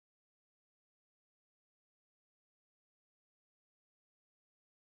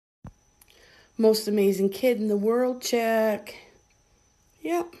Most amazing kid in the world, check.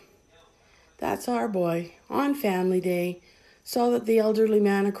 Yep, that's our boy. On family day, saw that the elderly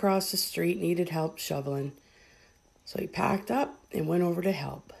man across the street needed help shoveling. So he packed up and went over to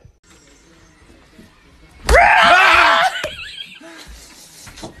help.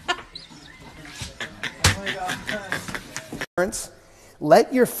 Parents,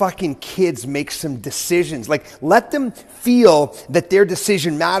 let your fucking kids make some decisions. Like, let them feel that their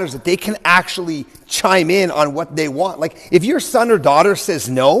decision matters, that they can actually chime in on what they want. Like, if your son or daughter says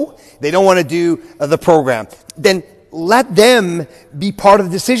no, they don't want to do the program, then let them be part of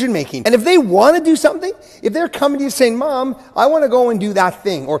the decision making. And if they want to do something, if they're coming to you saying, Mom, I want to go and do that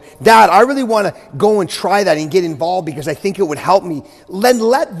thing, or Dad, I really want to go and try that and get involved because I think it would help me, then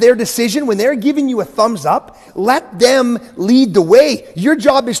let their decision, when they're giving you a thumbs up, let them lead the way. Your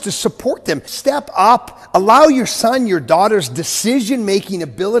job is to support them. Step up. Allow your son, your daughter's decision making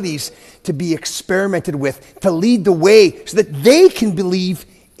abilities to be experimented with, to lead the way so that they can believe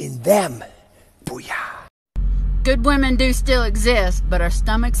in them. Booyah. Good women do still exist, but our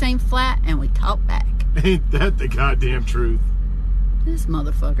stomachs ain't flat and we talk back. Ain't that the goddamn truth? This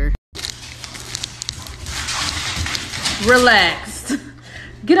motherfucker. Relaxed.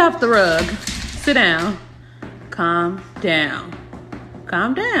 Get off the rug. Sit down. Calm down.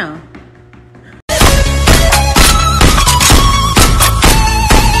 Calm down.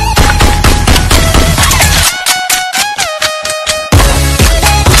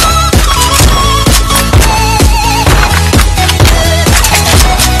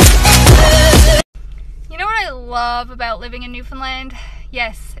 Love about living in Newfoundland?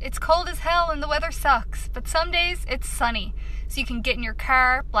 Yes, it's cold as hell and the weather sucks, but some days it's sunny. So you can get in your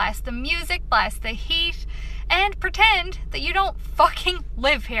car, blast the music, blast the heat, and pretend that you don't fucking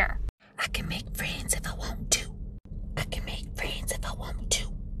live here. I can make friends if I want to. I can make friends if I want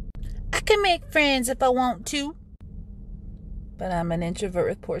to. I can make friends if I want to. But I'm an introvert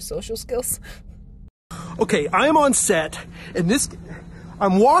with poor social skills. Okay, I am on set, and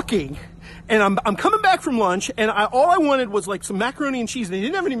I'm walking, and I'm coming back from lunch, and all I wanted was like some macaroni and cheese, and they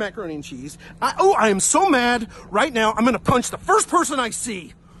didn't have any macaroni and cheese. I am so mad right now, I'm gonna punch the first person I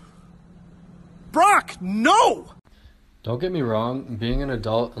see. Brock, no! Don't get me wrong, being an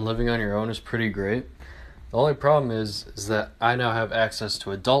adult and living on your own is pretty great. The only problem is that I now have access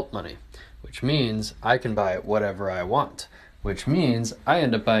to adult money, which means I can buy whatever I want, which means I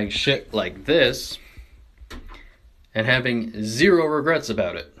end up buying shit like this and having zero regrets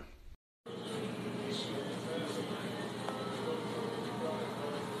about it.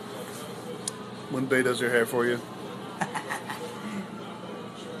 When Bay does your hair for you.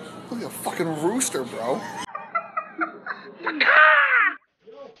 Look at a fucking rooster, bro.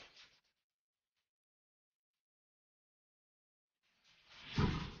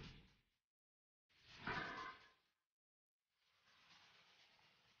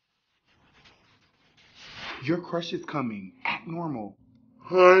 Your crush is coming. Act normal.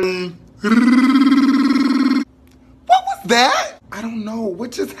 Hi. What was that? I don't know.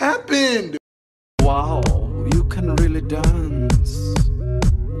 What just happened? Wow, you can really dance.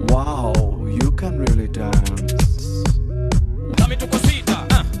 Wow, you can really dance. Dame tu cosita,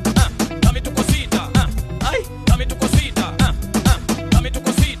 dame tu cosita, ay, dame tu cosita, dame tu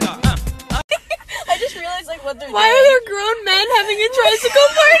cosita, I just realized like what they're doing. Why are there grown men having a tricycle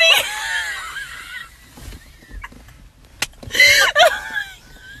party?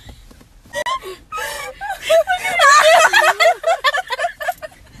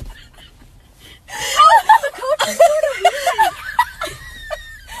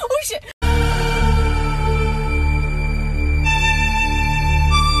 Oh shit.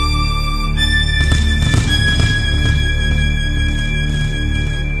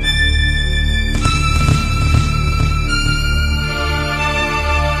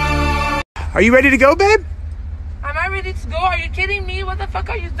 Are you ready to go, babe? Am I ready to go? Are you kidding me? What the fuck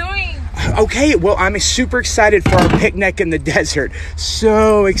are you doing? Okay, well, I'm super excited for our picnic in the desert.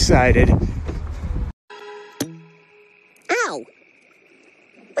 So excited. Ow!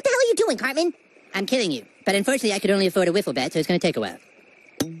 What the hell are you doing, Cartman? I'm killing you, but unfortunately I could only afford a wiffle bat, so it's gonna take a while.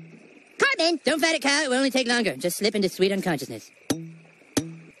 Cartman! Don't fight it, Kyle. It will only take longer. Just slip into sweet unconsciousness.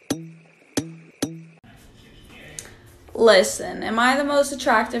 Listen, am I the most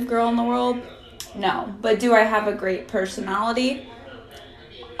attractive girl in the world? No. But do I have a great personality?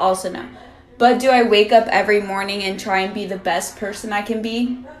 Also no. But do I wake up every morning and try and be the best person I can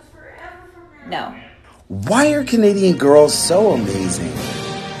be? No. Why are Canadian girls so amazing?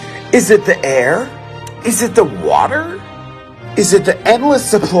 Is it the air? Is it the water? Is it the endless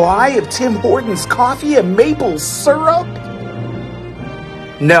supply of Tim Hortons coffee and maple syrup?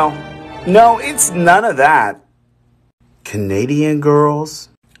 No, No, it's none of that. Canadian girls,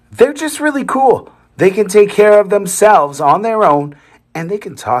 they're just really cool. They can take care of themselves on their own, and they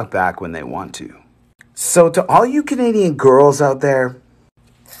can talk back when they want to. So to all you Canadian girls out there,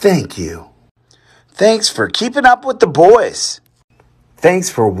 thank you. Thanks for keeping up with the boys.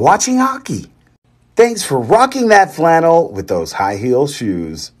 Thanks for watching hockey. Thanks for rocking that flannel with those high heel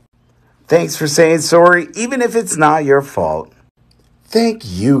shoes. Thanks for saying sorry even if it's not your fault. Thank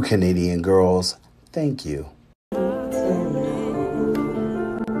you, Canadian girls. Thank you.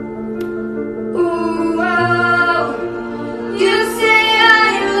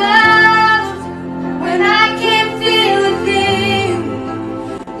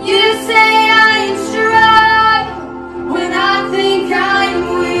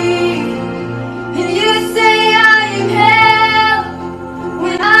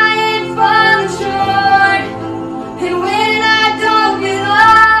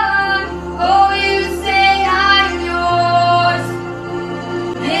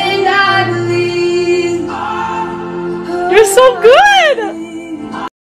 You're so good.